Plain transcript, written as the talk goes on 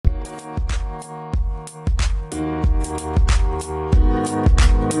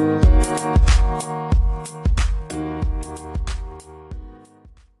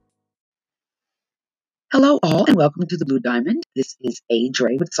Hello, all, and welcome to the Blue Diamond. This is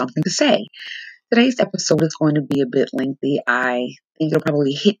Adre with something to say. Today's episode is going to be a bit lengthy. I think it'll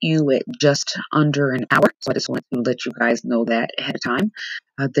probably hit you at just under an hour, so I just wanted to let you guys know that ahead of time.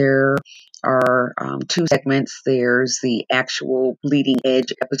 There are two segments. There's the actual bleeding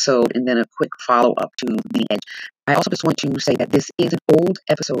edge episode, and then a quick follow-up to the edge. I also just want to say that this is an old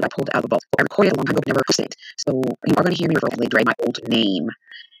episode I pulled out of a vault. I recorded it a long time ago, but never posted it. So you are going to hear me refer to Dre, my old name.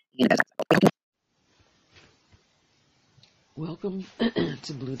 Welcome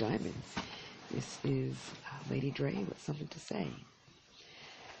to Blue Diamonds. This is Lady Dre with something to say.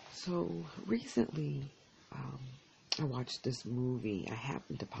 So recently, I watched this movie. I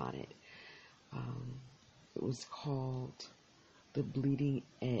happened upon it. It was called The Bleeding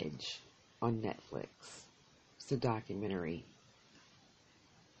Edge on Netflix. It's a documentary.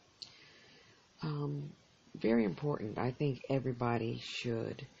 Very important. I think everybody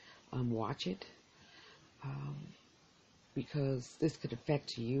should watch it. Because this could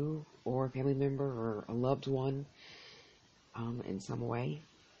affect you or a family member or a loved one in some way.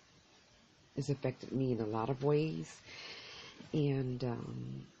 It's affected me in a lot of ways, and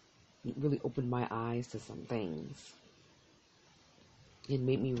it really opened my eyes to some things. It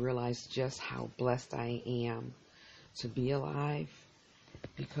made me realize just how blessed I am to be alive,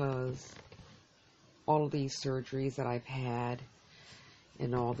 because all of these surgeries that I've had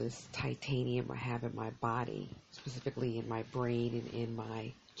and all this titanium I have in my body, specifically in my brain and in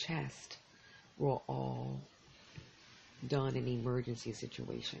my chest, were all done in emergency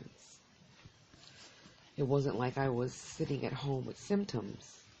situations. It wasn't like I was sitting at home with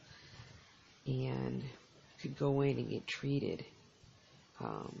symptoms and could go in and get treated,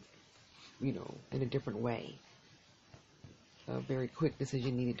 in a different way. A very quick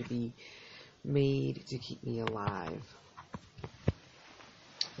decision needed to be made to keep me alive.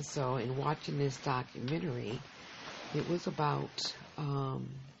 So in watching this documentary, it was about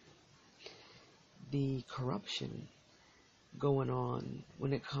the corruption going on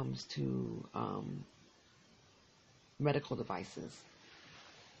when it comes to medical devices,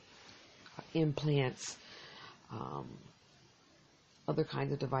 implants, other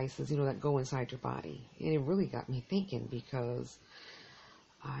kinds of devices, that go inside your body. And it really got me thinking, because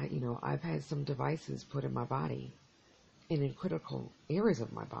I've had some devices put in my body, and in critical areas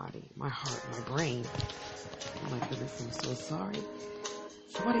of my body, my heart, my brain. Oh my goodness, I'm so sorry.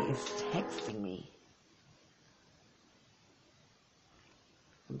 Somebody is texting me.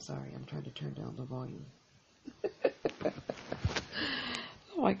 I'm sorry, I'm trying to turn down the volume.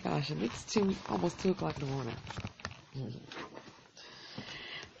 Oh my gosh, and it's almost 2 o'clock in the morning.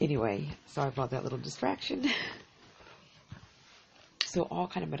 Anyway, sorry about that little distraction. So all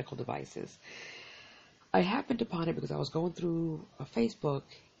kind of medical devices. I happened upon it because I was going through Facebook,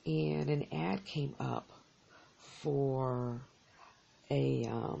 and an ad came up for a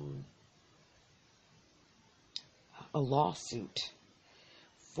lawsuit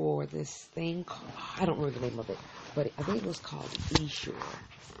for this thing called, I don't remember the name of it, but I think it was called eSure.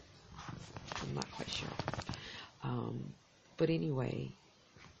 I'm not quite sure. But anyway,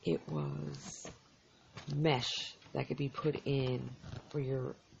 it was mesh that could be put in for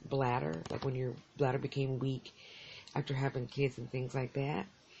your bladder, like when your bladder became weak after having kids and things like that.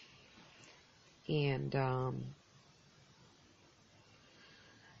 And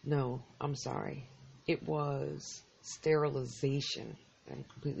no, I'm sorry, it was sterilization. I'm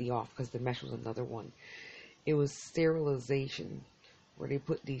completely off because the mesh was another one. It was sterilization, where they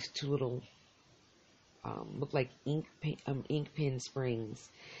put these two little look like ink pen springs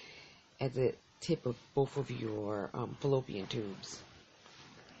at the tip of both of your fallopian tubes.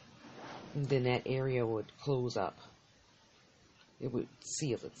 And then that area would close up. It would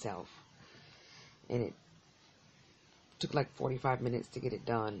seal itself. And it took like 45 minutes to get it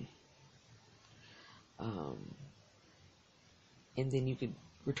done. And then you could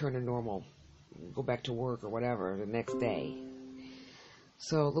return to normal, go back to work or whatever the next day.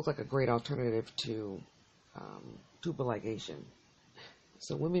 So it looked like a great alternative to tubal ligation.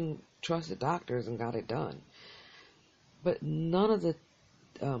 So women trusted doctors and got it done. But none of the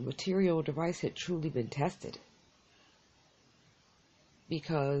material device had truly been tested,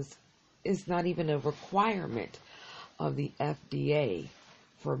 because it's not even a requirement of the FDA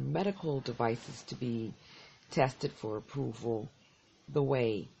for medical devices to be tested for approval the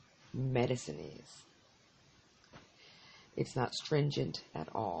way medicine is. It's not stringent at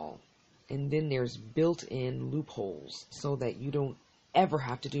all. And then there's built-in loopholes so that you don't ever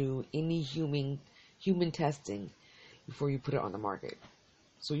have to do any human testing before you put it on the market.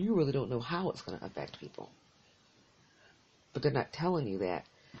 So you really don't know how it's going to affect people. But they're not telling you that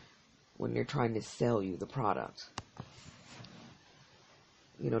when they're trying to sell you the product.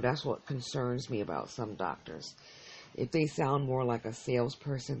 That's what concerns me about some doctors. If they sound more like a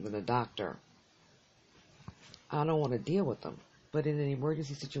salesperson than a doctor, I don't want to deal with them. But in an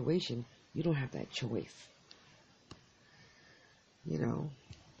emergency situation, you don't have that choice.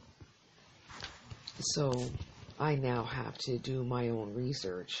 So I now have to do my own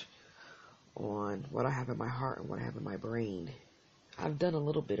research on what I have in my heart and what I have in my brain. I've done a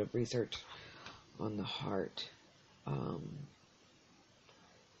little bit of research on the heart.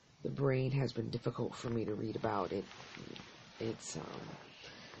 The brain has been difficult for me to read about. It's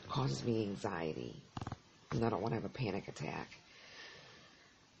causes me anxiety, and I don't want to have a panic attack.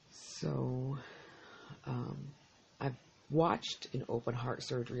 So I've watched an open heart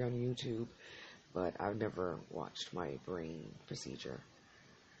surgery on YouTube, but I've never watched my brain procedure.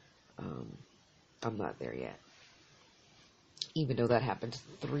 I'm not there yet. Even though that happened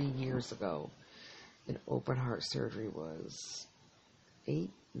 3 years ago, an open heart surgery was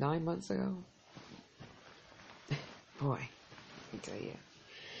 9 months ago. Boy, I tell you.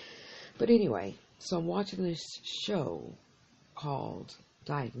 But anyway, so I'm watching this show called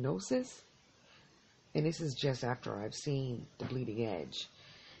Diagnosis, and this is just after I've seen The Bleeding Edge.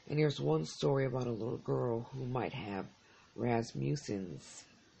 And there's one story about a little girl who might have Rasmussen's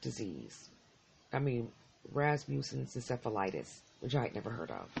disease. Rasmussen's encephalitis, which I had never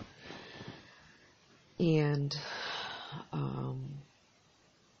heard of. And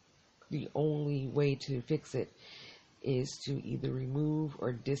the only way to fix it is to either remove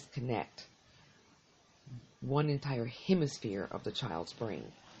or disconnect one entire hemisphere of the child's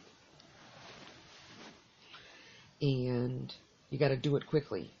brain. And you got to do it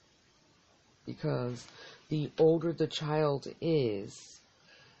quickly, because the older the child is,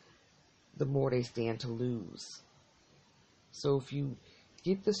 the more they stand to lose. So if you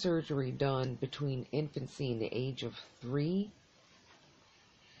get the surgery done between infancy and the age of 3,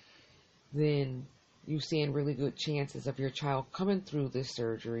 then you stand really good chances of your child coming through this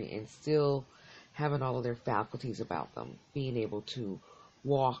surgery and still having all of their faculties about them, being able to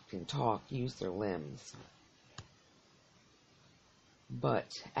walk and talk, use their limbs.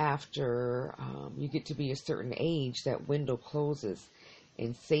 But after you get to be a certain age, that window closes.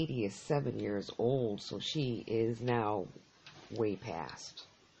 And Sadie is 7 years old, so she is now way past.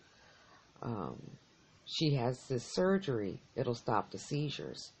 She has this surgery. It'll stop the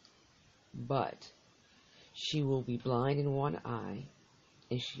seizures. But she will be blind in one eye,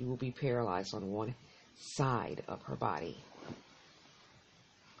 and she will be paralyzed on one side of her body.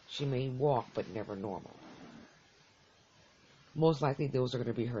 She may walk, but never normal. Most likely those are going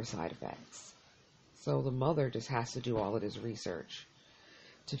to be her side effects. So the mother just has to do all of this research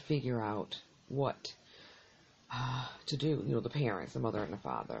to figure out what to do. The parents, the mother and the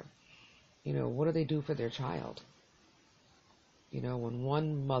father. What do they do for their child? When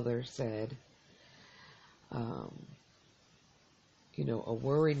one mother said, a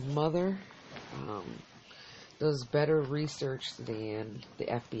worried mother does better research than the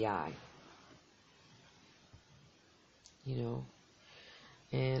FBI.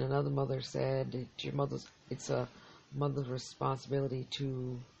 And another mother said, it's a mother's responsibility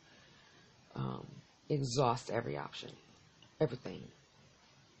to exhaust every option, everything.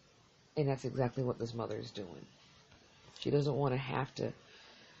 And that's exactly what this mother is doing. She doesn't want to have to,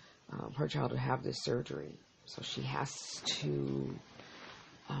 her child to have this surgery. So she has to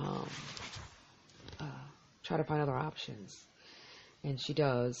try to find other options. And she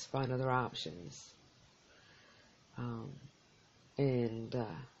does find other options. And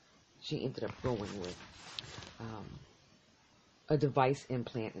she ended up going with a device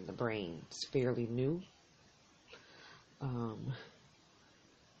implant in the brain. It's fairly new.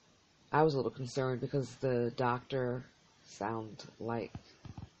 I was a little concerned because the doctor sounded like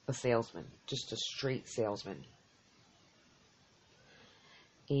a salesman, just a straight salesman.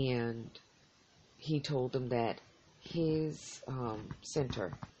 And he told them that his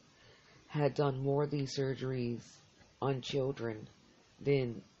center had done more of these surgeries on children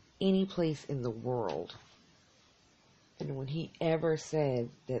than any place in the world. And when he ever said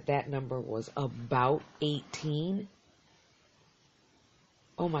that number was about 18,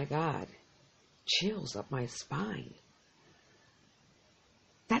 oh my God, chills up my spine.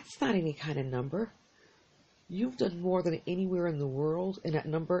 That's not any kind of number. You've done more than anywhere in the world, and that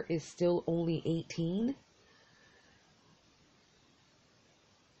number is still only 18?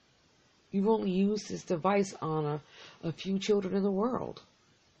 You've only used this device on a few children in the world.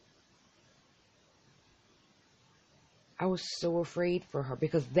 I was so afraid for her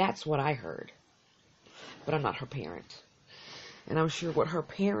because that's what I heard. But I'm not her parent. And I'm sure what her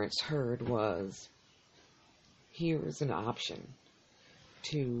parents heard was, here's an option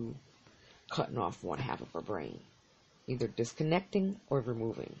to cutting off one half of her brain, either disconnecting or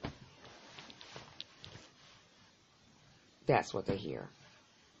removing. That's what they hear.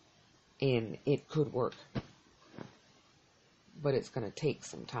 And it could work. But it's going to take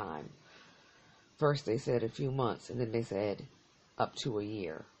some time. First they said a few months, and then they said up to a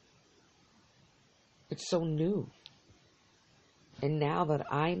year. It's so new. And now that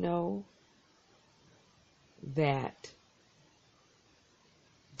I know that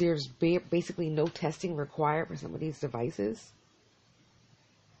there's basically no testing required for some of these devices.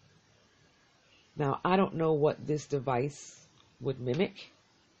 Now, I don't know what this device would mimic,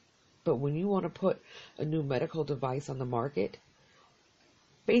 but when you want to put a new medical device on the market,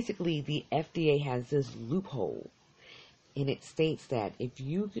 basically the FDA has this loophole, and it states that if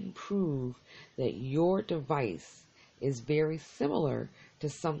you can prove that your device is very similar to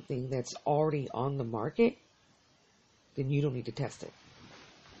something that's already on the market, then you don't need to test it.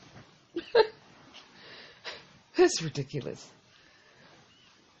 That's ridiculous.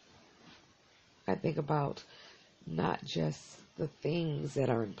 I think about not just the things that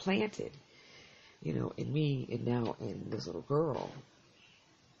are implanted, in me and now in this little girl,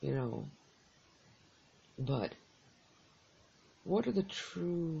 but what are the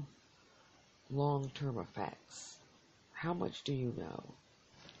true long-term effects? How much do you know?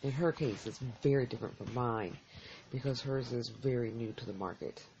 In her case, it's very different from mine because hers is very new to the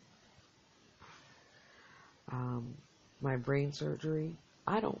market. My brain surgery,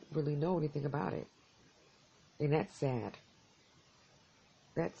 I don't really know anything about it. And that's sad.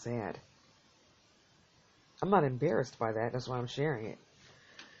 That's sad. I'm not embarrassed by that. That's why I'm sharing it.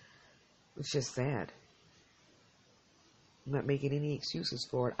 It's just sad. I'm not making any excuses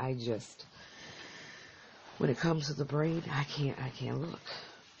for it. When it comes to the brain, I can't look.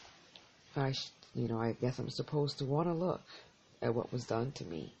 I guess I'm supposed to want to look at what was done to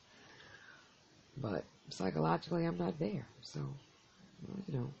me. But psychologically, I'm not there. So,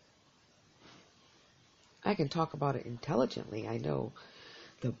 I can talk about it intelligently. I know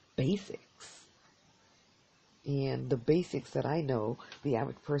the basics. And the basics that I know, the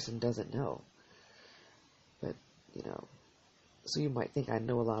average person doesn't know. But, so you might think I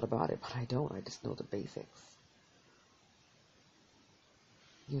know a lot about it, but I don't. I just know the basics.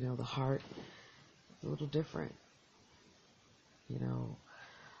 The heart is a little different.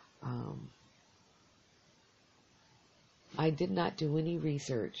 I did not do any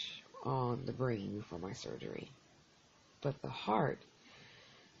research on the brain before my surgery. But the heart,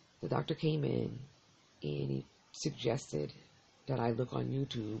 the doctor came in and he suggested that I look on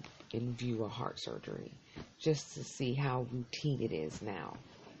YouTube and view a heart surgery just to see how routine it is now.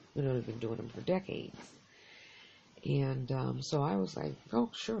 They've been doing them for decades. And so I was like, oh,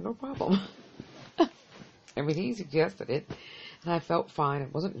 sure, no problem. I mean, he suggested it, and I felt fine. I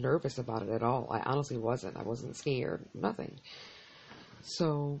wasn't nervous about it at all. I honestly wasn't. I wasn't scared, nothing.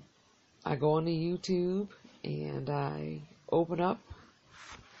 So I go onto YouTube, and I open up.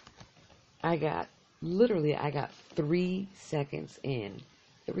 I got 3 seconds in.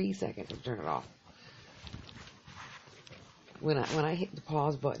 3 seconds to turn it off. When I hit the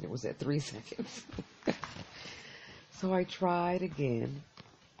pause button, it was at 3 seconds. So I tried again,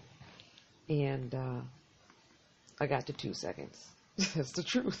 and I got to 2 seconds. That's the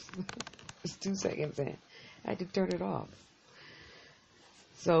truth. It's 2 seconds in. I had to turn it off.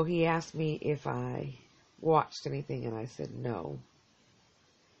 So he asked me if I watched anything, and I said no.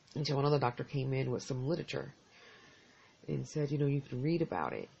 And so another doctor came in with some literature and said, you can read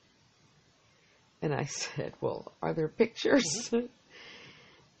about it. And I said, well, are there pictures?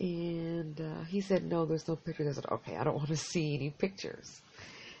 And he said, no, there's no pictures. I said, okay, I don't want to see any pictures.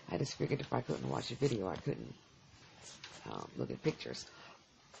 I just figured if I couldn't watch a video, I couldn't look at pictures.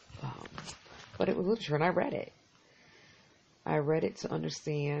 But it was literature, and I read it. I read it to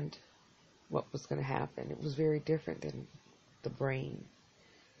understand what was going to happen. It was very different than the brain,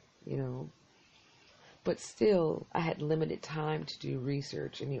 But still, I had limited time to do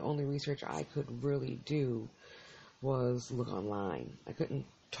research, and the only research I could really do was look online. I couldn't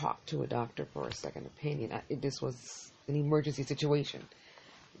talk to a doctor for a second opinion. This was an emergency situation,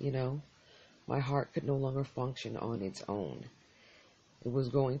 My heart could no longer function on its own. It was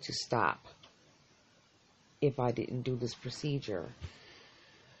going to stop if I didn't do this procedure.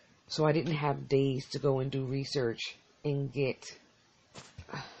 So I didn't have days to go and do research and get,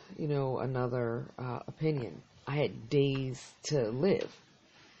 another opinion. I had days to live,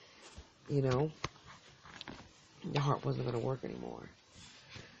 The heart wasn't going to work anymore.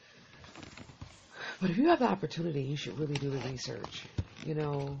 But if you have the opportunity, you should really do the research. You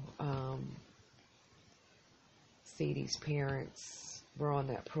know, Sadie's parents were on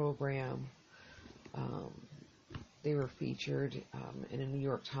that program. Um, they were featured in a New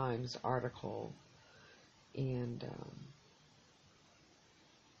York Times article, and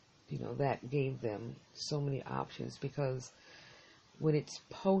that gave them so many options, because when it's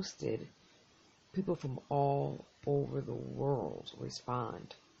posted, people from all over the world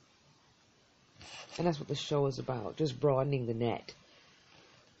respond. And that's what the show is about, just broadening the net.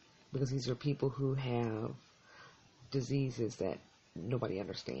 Because these are people who have diseases that nobody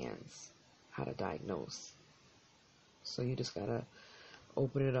understands how to diagnose. So you just gotta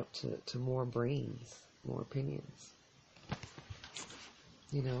open it up to more brains, more opinions.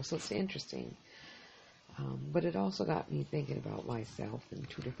 So it's interesting. But it also got me thinking about myself in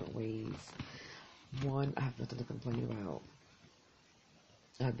two different ways. One, I have nothing to complain about.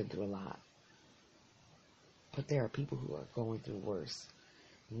 I've been through a lot. But there are people who are going through worse.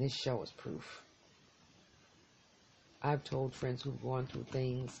 And this show is proof. I've told friends who've gone through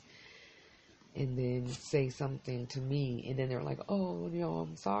things and then say something to me, and then they're like, oh,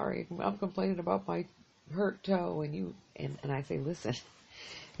 I'm sorry. I'm complaining about my hurt toe. And I say, listen,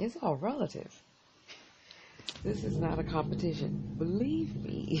 it's all relative. This is not a competition. Believe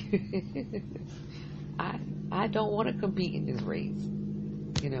me. I don't want to compete in this race.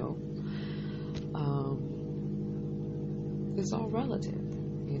 It's all relative,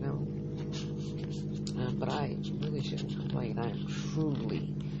 but I really shouldn't complain. I am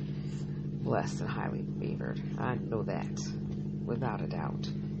truly blessed and highly favored. I know that, without a doubt.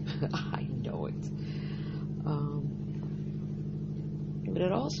 I know it. But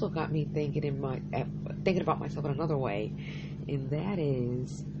it also got me thinking about myself in another way, and that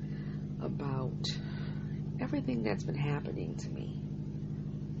is about everything that's been happening to me.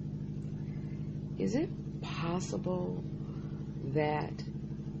 Is it possible that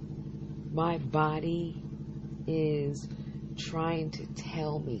my body is trying to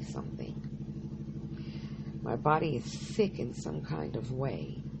tell me something? My body is sick in some kind of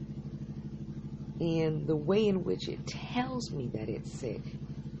way. And the way in which it tells me that it's sick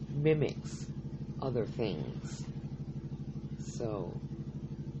mimics other things. So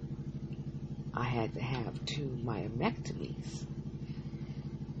I had to have 2 myomectomies.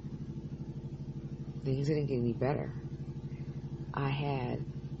 Things didn't get any better. I had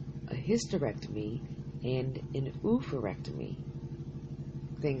a hysterectomy and an oophorectomy.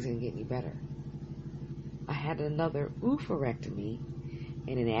 Things didn't get any better. I had another oophorectomy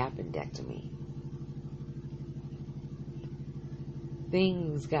and an appendectomy.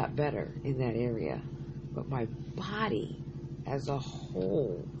 Things got better in that area, but my body as a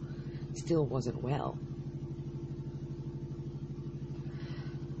whole still wasn't well.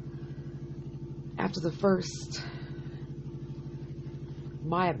 After the first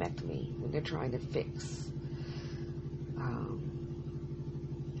myomectomy, when they're trying to fix,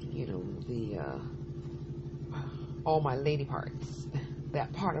 all my lady parts,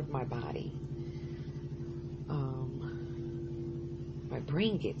 that part of my body, my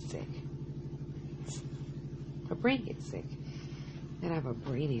brain gets sick. My brain gets sick, and I have a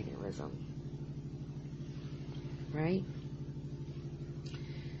brain aneurysm, right?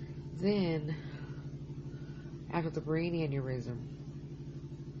 Then, after the brain aneurysm,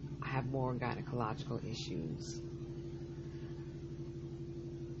 I have more gynecological issues.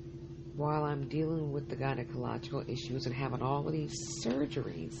 While I'm dealing with the gynecological issues and having all of these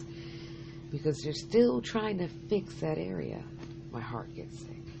surgeries, because they're still trying to fix that area, my heart gets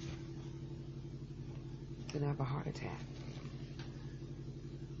sick. Then I have a heart attack.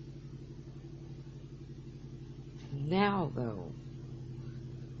 Now, though,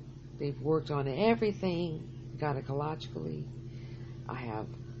 they've worked on everything gynecologically. I have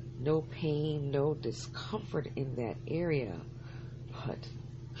no pain, no discomfort in that area, but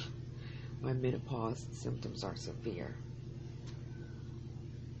my menopause symptoms are severe.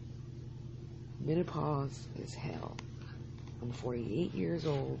 Menopause is hell. I'm 48 years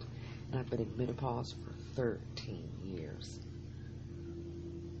old, and I've been in menopause for 13 years.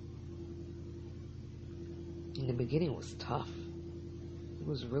 In the beginning, it was tough. It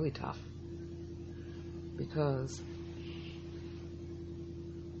was really tough. Because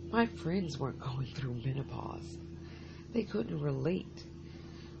my friends weren't going through menopause. They couldn't relate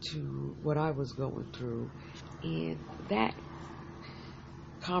to what I was going through, and that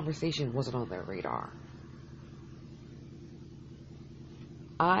conversation wasn't on their radar.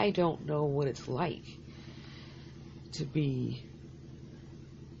 I don't know what it's like to be,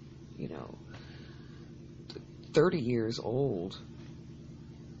 30 years old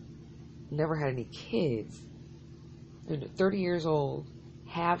never had any kids, and 30 years old,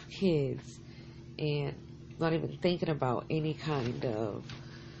 have kids, and not even thinking about any kind of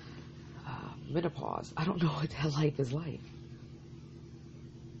menopause. I don't know what that life is like,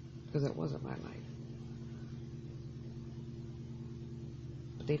 because it wasn't my life.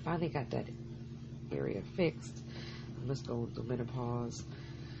 But they finally got that area fixed. I'm just going through menopause.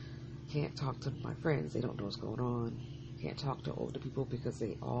 Can't talk to my friends. They don't know what's going on. Can't talk to older people because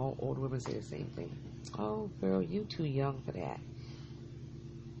all older women say the same thing. Oh, girl, you too young for that.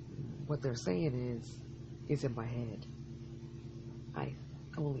 What they're saying is in my head. I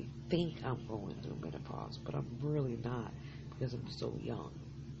only think I'm going through menopause, but I'm really not because I'm so young.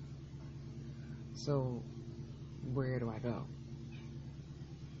 So, where do I go?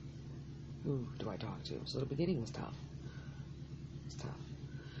 Who do I talk to? So the beginning was tough. It's tough.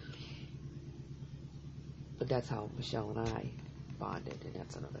 But that's how Michelle and I bonded, and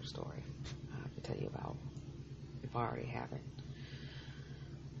that's another story I have to tell you about, if I already haven't.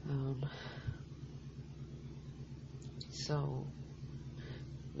 So,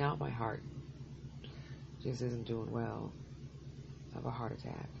 now my heart just isn't doing well. I have a heart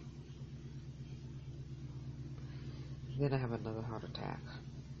attack. Then I have another heart attack.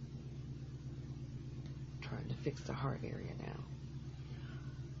 Trying to fix the heart area now.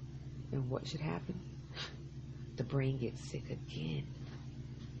 And what should happen? The brain gets sick again.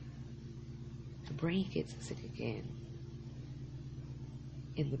 The brain gets sick again.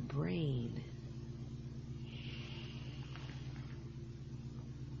 In the brain,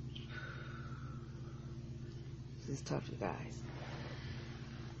 this is tough, you guys.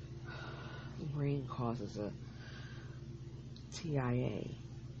 The brain causes a TIA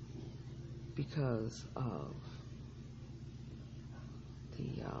because of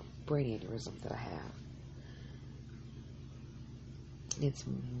the brain aneurysm that I have. It's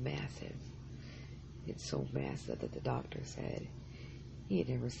massive. It's so massive that the doctor said he had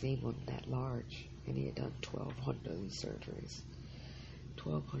never seen one that large, and he had done 1,200 of these surgeries.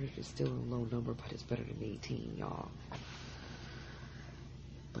 1,200 is still a low number, but it's better than 18, y'all.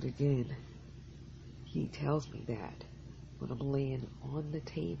 But again, he tells me that when I'm laying on the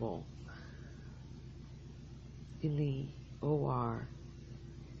table in the OR,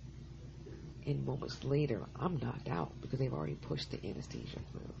 and moments later, I'm knocked out because they've already pushed the anesthesia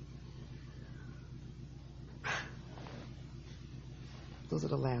through. Those are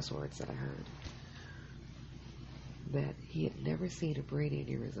the last words that I heard. That he had never seen a brain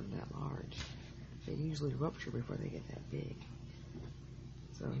aneurysm that large. They usually rupture before they get that big.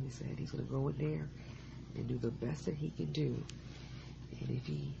 So he said he's going to go in there and do the best that he can do. And if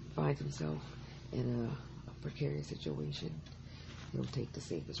he finds himself in a precarious situation, he'll take the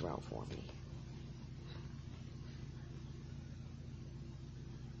safest route for me.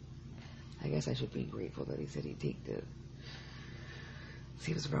 I guess I should be grateful that he said he'd take the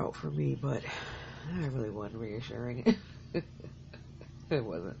safest route for me, but I really wasn't reassuring. It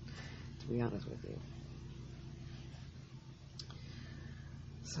wasn't, to be honest with you.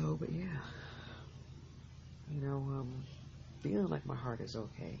 So, but yeah, feeling like my heart is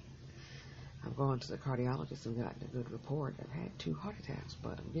okay. I've gone to the cardiologist and gotten a good report. I've had 2 heart attacks,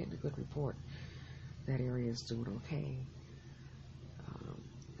 but I'm getting a good report. That area is doing okay.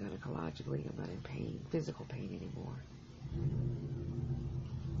 Gynecologically, I'm not in pain, physical pain anymore.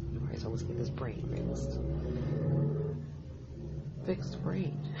 Alright, so let's get this brain fixed. Fixed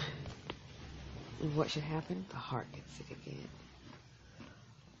brain. And what should happen? The heart gets sick again.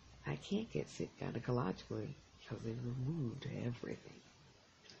 I can't get sick gynecologically because they removed everything.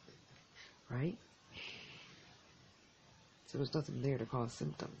 Right? So there's nothing there to cause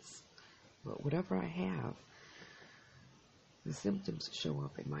symptoms. But whatever I have, the symptoms show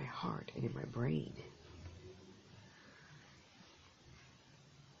up in my heart and in my brain.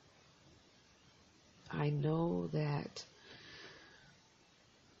 I know that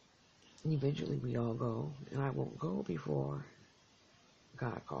eventually we all go, and I won't go before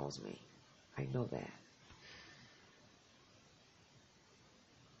God calls me. I know that.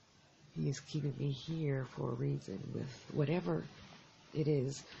 He is keeping me here for a reason with whatever it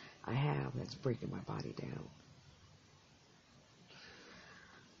is I have that's breaking my body down.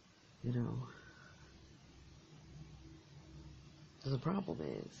 The problem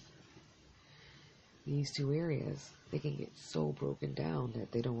is, these 2 areas, they can get so broken down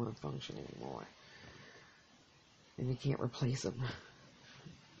that they don't want to function anymore. And you can't replace them.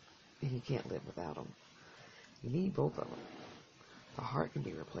 And you can't live without them. You need both of them. The heart can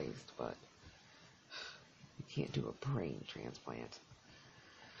be replaced, but you can't do a brain transplant.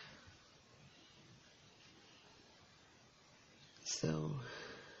 So,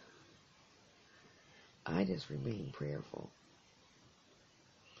 I just remain prayerful.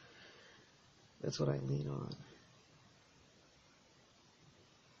 That's what I lean on.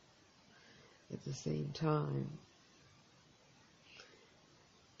 At the same time,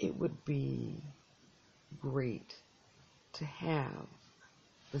 it would be great to have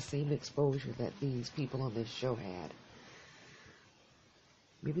the same exposure that these people on this show had.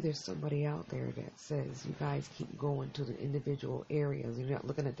 Maybe there's somebody out there that says, you guys keep going to the individual areas. You're not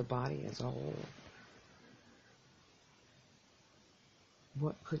looking at the body as a whole.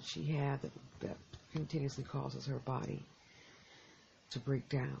 What could she have that continuously causes her body to break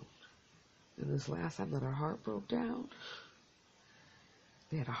down? And this last time that her heart broke down,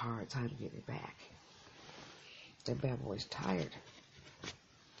 they had a hard time getting it back. That bad boy's tired.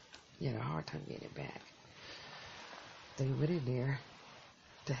 He had a hard time getting it back. They went in there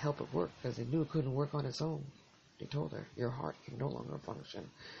to help it work because they knew it couldn't work on its own. They told her, your heart can no longer function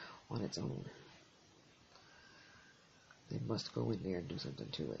on its own. They must go in there and do something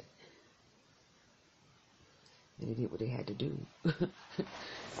to it. And they did what they had to do. But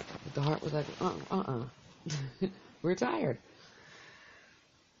the heart was like, we're tired.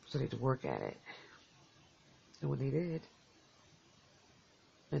 So they had to work at it. And when they did,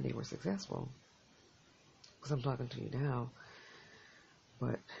 and they were successful, because I'm talking to you now,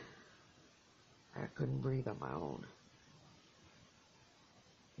 but I couldn't breathe on my own.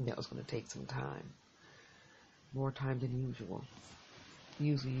 And that was going to take some time. More time than usual.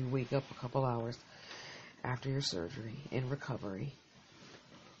 Usually you wake up a couple hours after your surgery in recovery,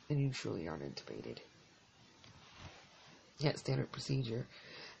 and you surely aren't intubated. That standard procedure.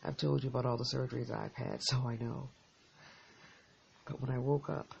 I've told you about all the surgeries I've had, so I know. But when I woke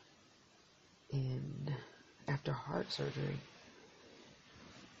up after heart surgery,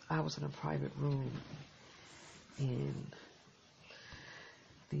 I was in a private room in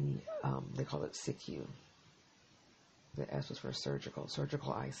they call it SICU. The S was for surgical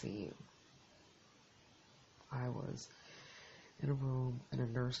ICU. I was in a room and a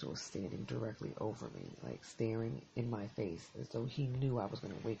nurse was standing directly over me, like staring in my face as though he knew I was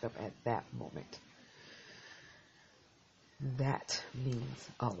going to wake up at that moment. That means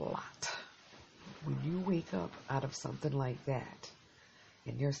a lot. When you wake up out of something like that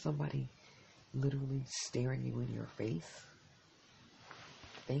and there's somebody literally staring you in your face,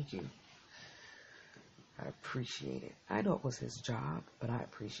 thank you. I appreciate it. I know it was his job, but I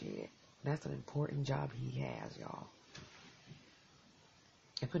appreciate it. That's an important job he has, y'all.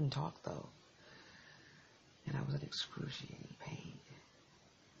 I couldn't talk, though. And I was in excruciating pain.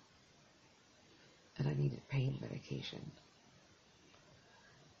 And I needed pain medication.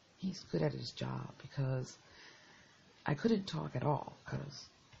 He's good at his job because I couldn't talk at all because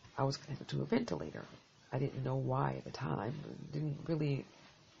I was connected to a ventilator. I didn't know why at the time.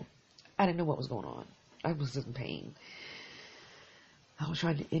 I didn't know what was going on. I was in pain. I was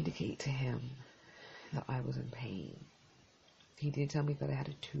trying to indicate to him that I was in pain. He did tell me that I had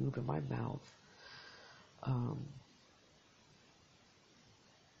a tube in my mouth.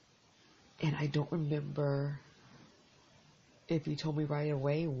 And I don't remember if he told me right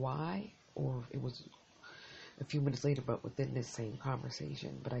away why, or if it was a few minutes later, but within this same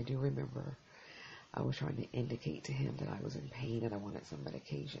conversation. But I do remember I was trying to indicate to him that I was in pain and I wanted some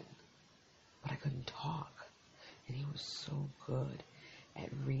medication. But I couldn't talk. And he was so good at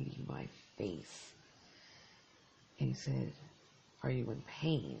reading my face. And he said, are you in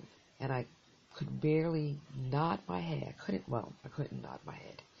pain? And I could barely nod my head. I couldn't nod my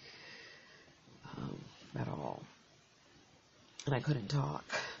head at all. And I couldn't talk.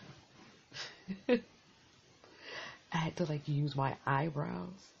 I had to use my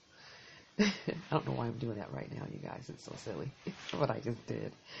eyebrows. I don't know why I'm doing that right now, you guys. It's so silly. What I just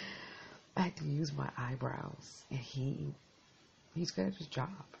did. I had to use my eyebrows. And he's good at his job.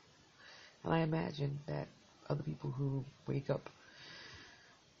 And I imagine that other people who wake up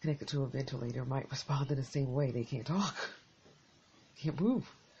connected to a ventilator might respond in the same way. They can't talk. Can't move.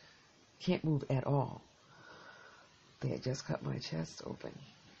 Can't move at all. They had just cut my chest open.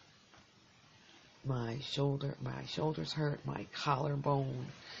 My shoulders hurt. My collarbone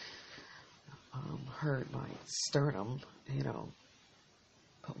hurt. My sternum,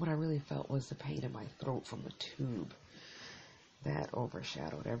 But what I really felt was the pain in my throat from the tube. That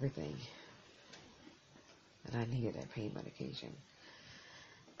overshadowed everything. And I needed that pain medication.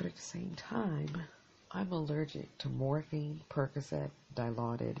 But at the same time, I'm allergic to morphine, Percocet,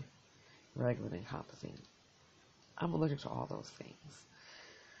 Dilaudid, Reglan, and Compazine. I'm allergic to all those things.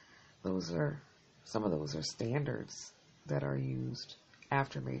 Some of those are standards that are used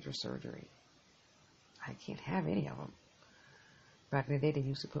after major surgery. I can't have any of them. Back in the day, they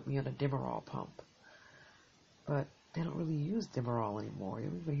used to put me on a Demerol pump. But they don't really use Demerol anymore. You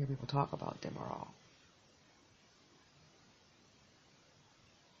don't even hear people talk about Demerol.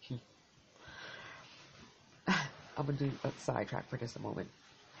 I'm going to do a sidetrack for just a moment.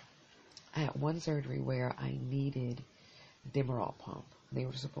 I had one surgery where I needed Demerol pump. They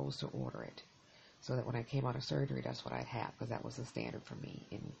were supposed to order it so that when I came out of surgery, that's what I'd have, because that was the standard for me.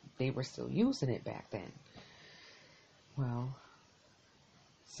 And they were still using it back then. Well,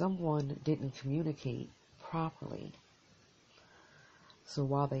 someone didn't communicate properly. So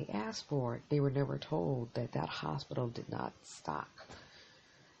while they asked for it, they were never told that that hospital did not stock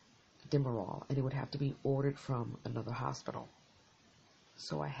Demerol, and it would have to be ordered from another hospital.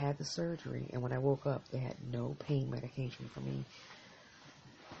 So I had the surgery, and when I woke up, they had no pain medication for me.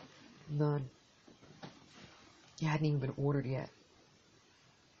 None. It hadn't even been ordered yet.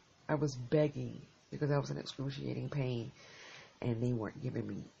 I was begging because I was in excruciating pain, and they weren't giving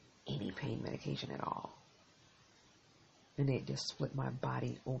me any pain medication at all. And it just split my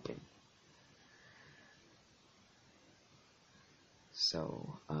body open.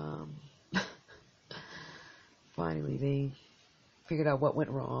 So, finally they figured out what went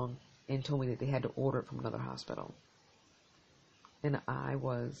wrong and told me that they had to order it from another hospital. And I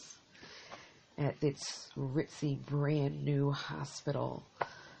was at this ritzy brand new hospital.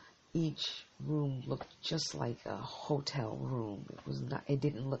 Each room looked just like a hotel room. It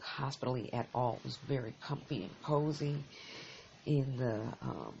didn't look hospital-y at all. It was very comfy and cozy. We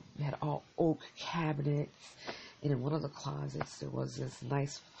had all oak cabinets. And in one of the closets, there was this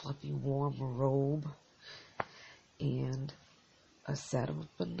nice, fluffy, warm robe and a set of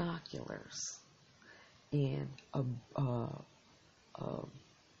binoculars and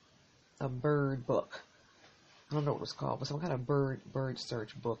a bird book. I don't know what it was called, but some kind of bird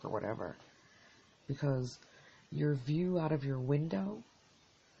search book or whatever. Because your view out of your window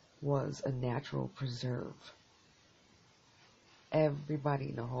was a natural preserve. Everybody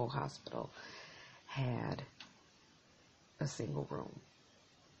in the whole hospital had a single room.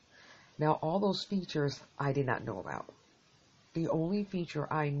 Now, all those features I did not know about. The only feature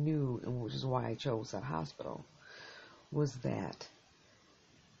I knew, and which is why I chose that hospital, was that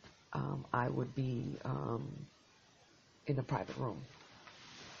I would be in a private room.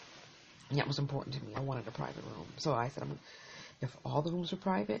 And that was important to me. I wanted a private room. So I said, if all the rooms are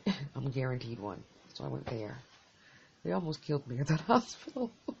private, I'm guaranteed one. So I went there. They almost killed me at that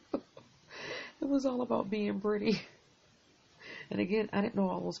hospital. It was all about being pretty. And again, I didn't know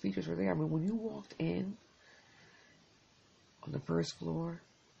all those features were there. I mean, when you walked in on the first floor,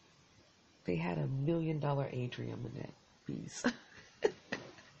 they had $1 million atrium in that piece.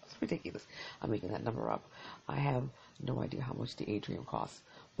 It's ridiculous. I'm making that number up. I have no idea how much the atrium costs,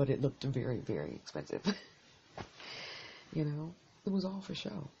 but it looked very, very expensive. You know, it was all for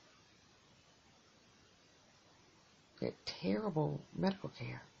show. They had terrible medical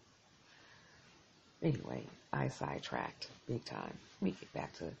care. Anyway, I sidetracked big time. Let me get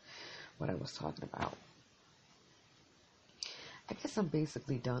back to what I was talking about. I guess I'm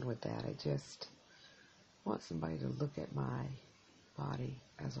basically done with that. I just want somebody to look at my body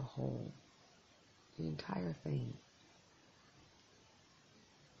as a whole. The entire thing.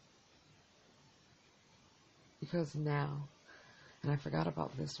 Because now, and I forgot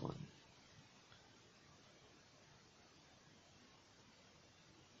about this one.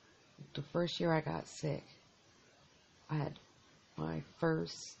 The first year I got sick, I had my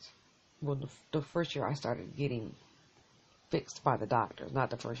the first year I started getting fixed by the doctors, not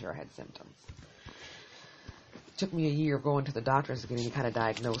the first year I had symptoms. It took me a year going to the doctors to get any kind of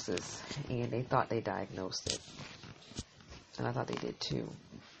diagnosis, and they thought they diagnosed it. And I thought they did too.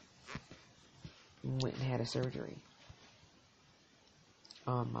 And went and had a surgery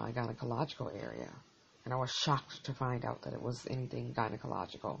on my gynecological area. And I was shocked to find out that it was anything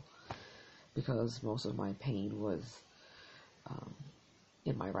gynecological, because most of my pain was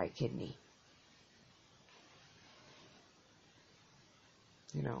in my right kidney.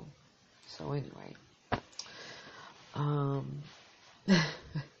 You know, so anyway.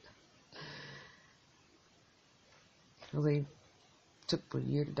 Well, they took a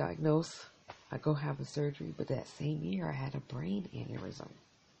year to diagnose. I go have a surgery, but that same year I had a brain aneurysm.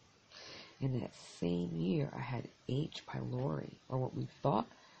 And that same year I had H. pylori, or what we thought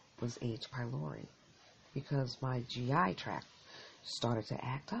was H. pylori, because my GI tract started to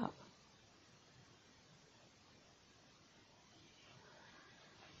act up.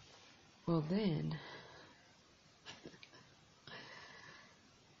 Well, then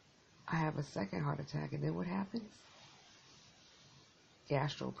I have a second heart attack, and then what happens?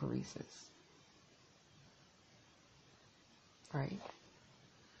 Gastroparesis. Right?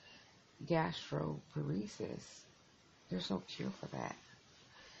 gastroparesis, there's no cure for that.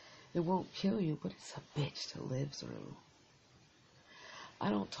 It won't kill you, but it's a bitch to live through. I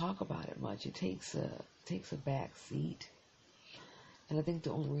don't talk about it much. It takes a back seat. And I think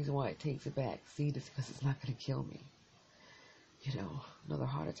the only reason why it takes a back seat is because it's not going to kill me. You know, another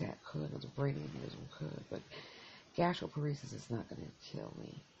heart attack could, another brain aneurysm could, but gastroparesis is not going to kill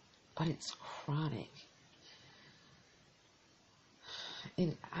me. But it's chronic.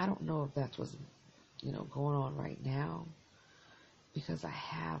 And I don't know if that's what's, going on right now, because I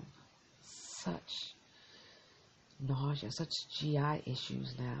have such nausea, such GI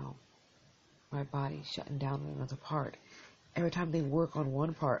issues now. My body's shutting down in another part. Every time they work on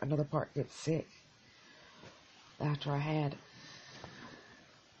one part, another part gets sick. After I had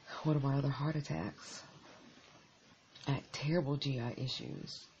one of my other heart attacks, I had terrible GI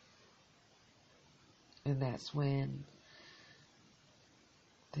issues. And that's when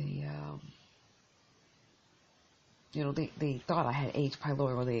they thought I had H.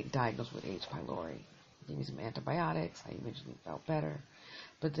 pylori, or they diagnosed with H. pylori. Gave me some antibiotics. I eventually felt better.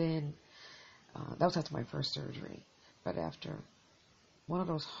 But then, that was after my first surgery. But after one of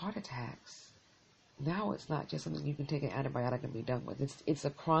those heart attacks, now it's not just something you can take an antibiotic and be done with. It's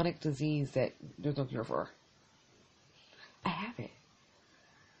a chronic disease that there's no cure for. I have it.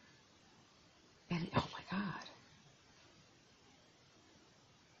 And, oh my God.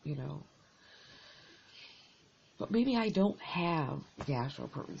 But maybe I don't have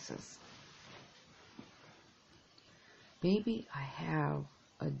gastroparesis. Maybe I have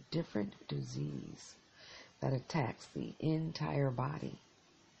a different disease that attacks the entire body.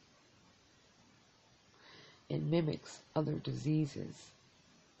 It mimics other diseases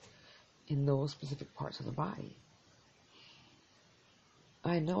in those specific parts of the body.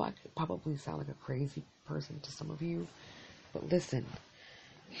 I know I could probably sound like a crazy person to some of you, but listen,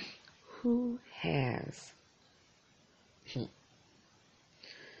 who has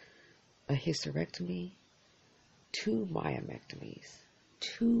a hysterectomy, 2 myomectomies,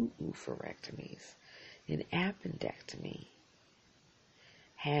 2 oophorectomies, an appendectomy,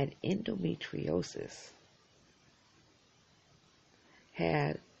 had endometriosis,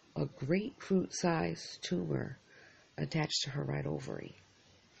 had a grapefruit-sized tumor attached to her right ovary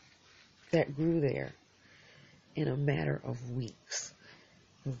that grew there in a matter of weeks,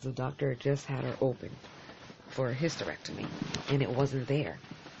 because the doctor just had her open for a hysterectomy, and it wasn't there.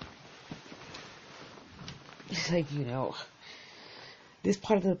 It's like, this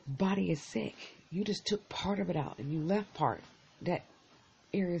part of the body is sick. You just took part of it out, and you left part. That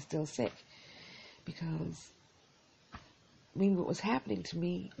area is still sick. Because maybe what was happening to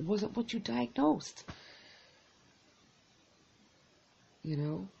me wasn't what you diagnosed.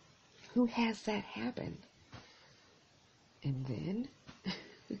 Who has that happen? And then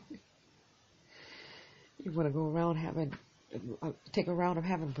you want to go around take a round of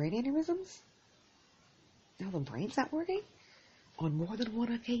having brain aneurysms? Now the brain's not working? On more than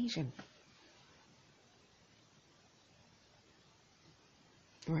one occasion.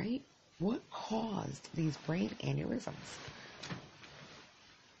 Right? What caused these brain aneurysms?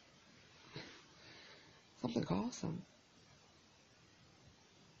 Something caused them.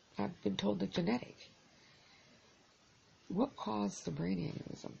 I've been told they're genetic. What caused the brain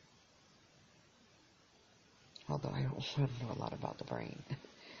aneurysm? Although I don't know a lot about the brain.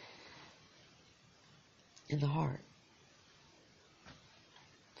 In the heart.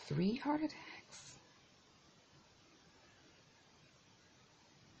 3 heart attacks.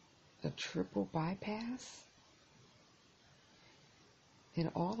 A triple bypass. And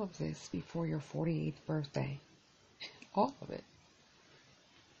all of this before your 48th birthday. All of it.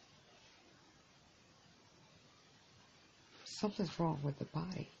 Something's wrong with the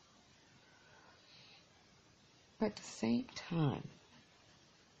body. But at the same time,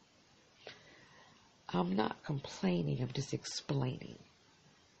 I'm not complaining, I'm just explaining.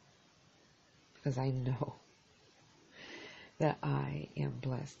 Because I know that I am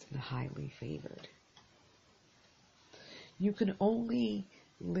blessed and highly favored. You can only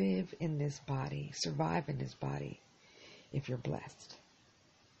live in this body, survive in this body, if you're blessed.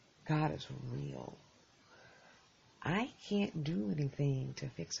 God is real. I can't do anything to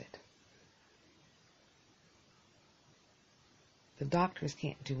fix it. The doctors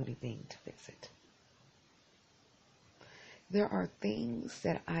can't do anything to fix it. There are things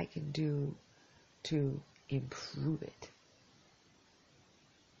that I can do to improve it,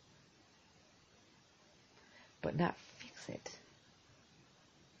 but not fix it.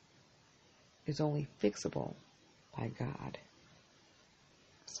 It's only fixable by God.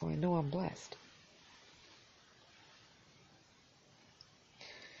 So I know I'm blessed.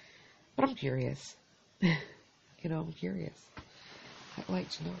 I'm curious. I'm curious. I'd like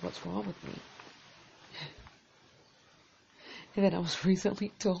to know what's wrong with me. And then I was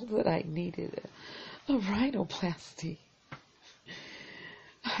recently told that I needed a rhinoplasty.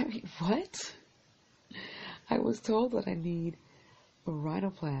 I mean, what? I was told that I need a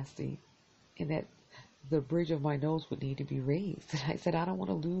rhinoplasty and that the bridge of my nose would need to be raised. And I said, I don't want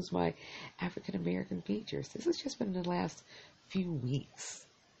to lose my African American features. This has just been in the last few weeks.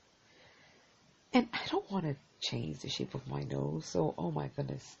 And I don't want to change the shape of my nose. So, oh my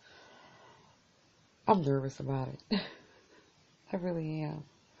goodness. I'm nervous about it. I really am.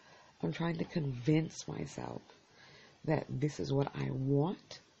 I'm trying to convince myself that this is what I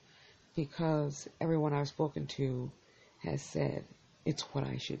want because everyone I've spoken to has said it's what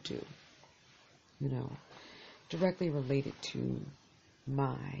I should do. Directly related to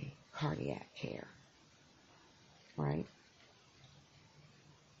my cardiac care. Right?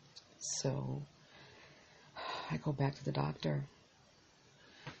 So, I go back to the doctor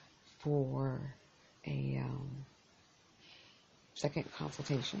for a second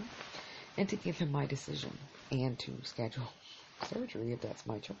consultation and to give him my decision and to schedule surgery if that's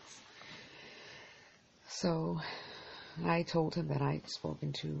my choice. So I told him that I'd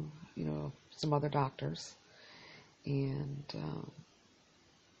spoken to, some other doctors and,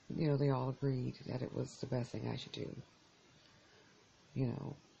 they all agreed that it was the best thing I should do.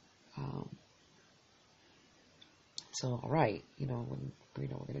 So, all right, when we're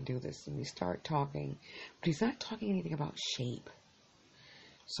going to do this, and we start talking, but he's not talking anything about shape.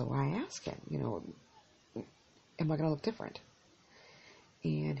 So I asked him, am I going to look different?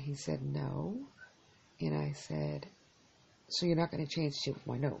 And he said, no. And I said, so you're not going to change the shape of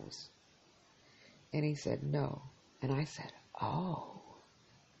my nose? And he said, no. And I said, oh.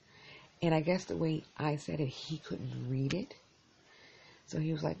 And I guess the way I said it, he couldn't read it. So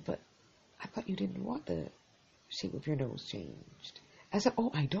he was like, but I thought you didn't want the shape of your nose changed. I said,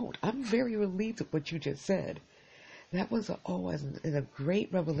 oh, I don't. I'm very relieved at what you just said. That was a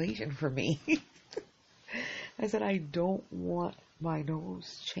great revelation for me. I said, I don't want my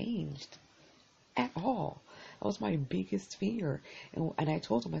nose changed at all. That was my biggest fear. And I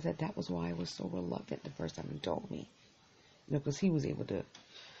told him, I said, that was why I was so reluctant the first time he told me. Because he was able to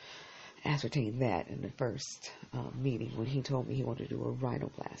ascertain that in the first meeting when he told me he wanted to do a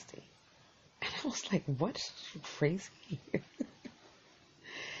rhinoplasty. And I was like, what? You crazy?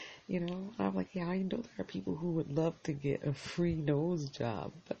 I'm like, yeah, I know there are people who would love to get a free nose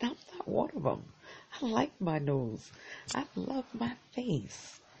job, but I'm not one of them. I like my nose. I love my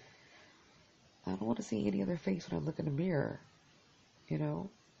face. I don't want to see any other face when I look in the mirror.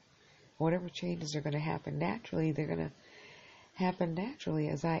 Whatever changes are going to happen naturally, they're going to happen naturally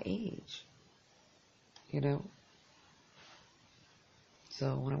as I age.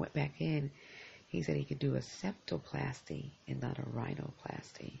 So when I went back in, he said he could do a septoplasty and not a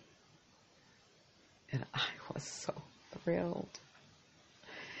rhinoplasty. And I was so thrilled.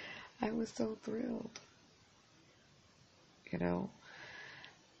 I was so thrilled.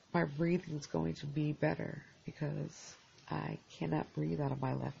 My breathing's going to be better because I cannot breathe out of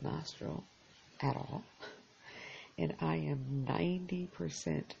my left nostril at all. And I am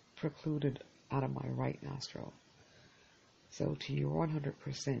 90% precluded out of my right nostril. So to your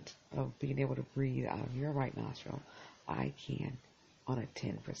 100% of being able to breathe out of your right nostril, I can on a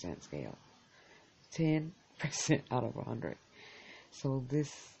 10% scale. 10% out of 100. So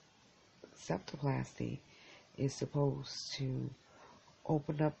this septoplasty is supposed to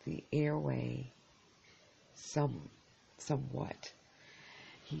open up the airway somewhat.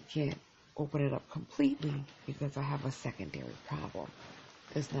 He can't open it up completely because I have a secondary problem.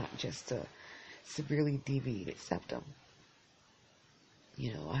 It's not just a severely deviated septum.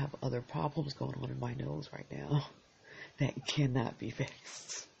 I have other problems going on in my nose right now that cannot be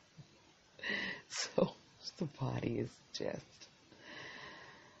fixed. So the body is just,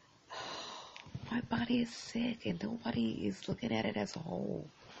 my body is sick and nobody is looking at it as a whole.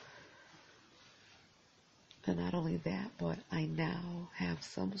 And not only that, but I now have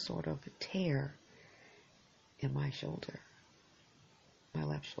some sort of tear in my shoulder, my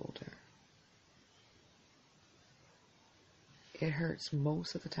left shoulder. It hurts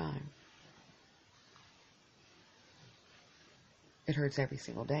most of the time. It hurts every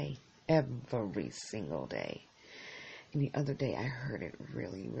single day. Every single day. And the other day I heard it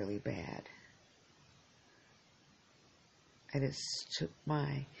really, really bad. I just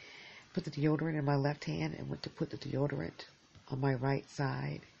put the deodorant in my left hand and went to put the deodorant on my right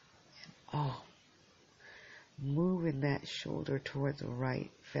side. And moving that shoulder towards the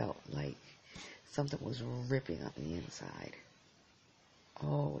right felt like something was ripping up the inside.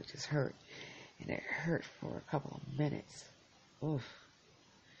 Oh, it just hurt. And it hurt for a couple of minutes. Oof.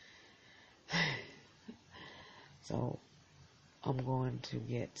 So I'm going to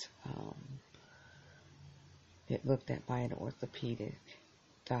get it looked at by an orthopedic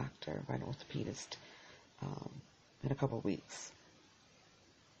doctor, by an orthopedist, in a couple of weeks.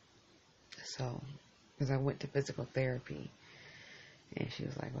 So, because I went to physical therapy, and she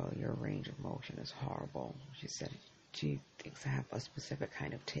was like, "Oh, your range of motion is horrible." She said she thinks I have a specific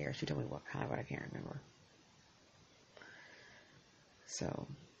kind of tear. She told me what kind, but I can't remember. So,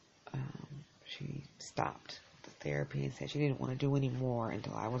 she stopped the therapy and said she didn't want to do any more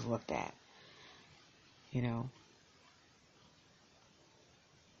until I was looked at. You know?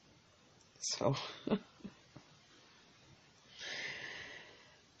 So,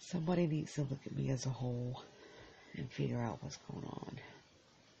 somebody needs to look at me as a whole and figure out what's going on.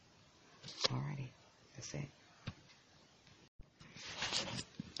 Alrighty, that's it.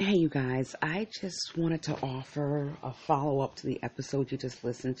 Hey, you guys, I just wanted to offer a follow-up to the episode you just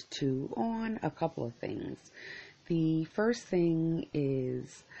listened to on a couple of things. The first thing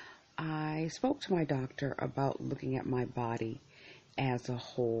is I spoke to my doctor about looking at my body as a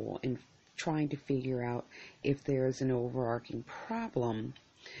whole and trying to figure out if there's an overarching problem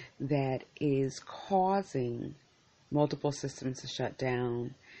that is causing multiple systems to shut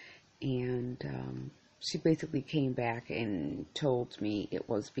down, and she basically came back and told me it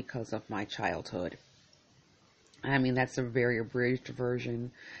was because of my childhood. I mean, that's a very abridged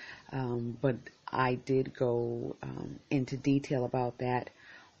version, but I did go into detail about that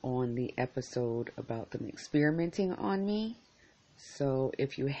on the episode about them experimenting on me. So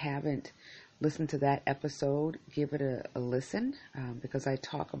if you haven't listened to that episode, give it a listen, because I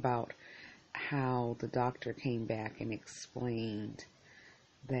talk about how the doctor came back and explained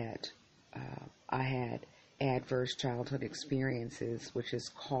that I had adverse childhood experiences, which has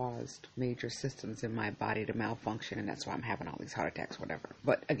caused major systems in my body to malfunction, and that's why I'm having all these heart attacks, whatever.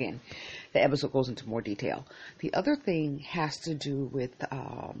 But again, the episode goes into more detail. The other thing has to do with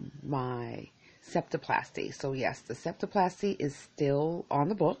my septoplasty. So yes, the septoplasty is still on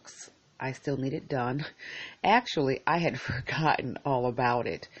the books. I still need it done. Actually, I had forgotten all about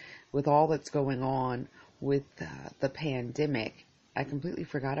it. With all that's going on with the pandemic, I completely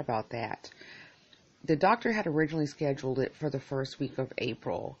forgot about that. The doctor had originally scheduled it for the first week of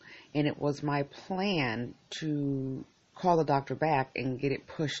April, and it was my plan to call the doctor back and get it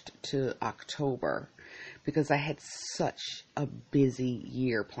pushed to October because I had such a busy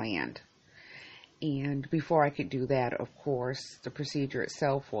year planned. And before I could do that, of course, the procedure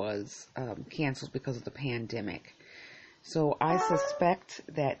itself was canceled because of the pandemic. So I suspect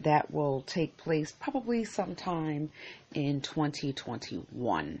that that will take place probably sometime in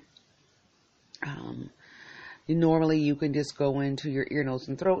 2021. Normally you can just go into your ear, nose,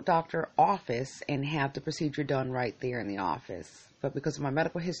 and throat doctor office and have the procedure done right there in the office. But because of my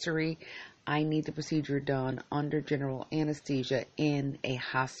medical history, I need the procedure done under general anesthesia in a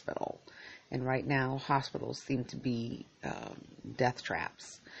hospital. And right now, hospitals seem to be death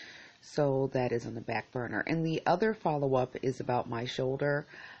traps. So that is on the back burner. And the other follow-up is about my shoulder.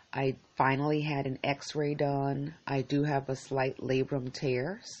 I finally had an x-ray done. I do have a slight labrum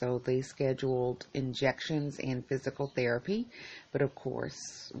tear, so they scheduled injections and physical therapy. But of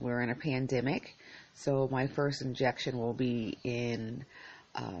course, we're in a pandemic, so my first injection will be in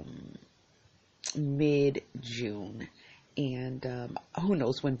mid-June. And who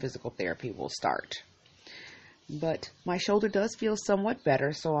knows when physical therapy will start. But my shoulder does feel somewhat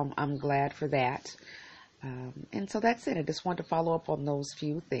better, so I'm glad for that. And so that's it. I just wanted to follow up on those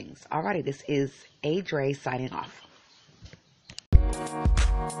few things. Alrighty, this is Adre signing off.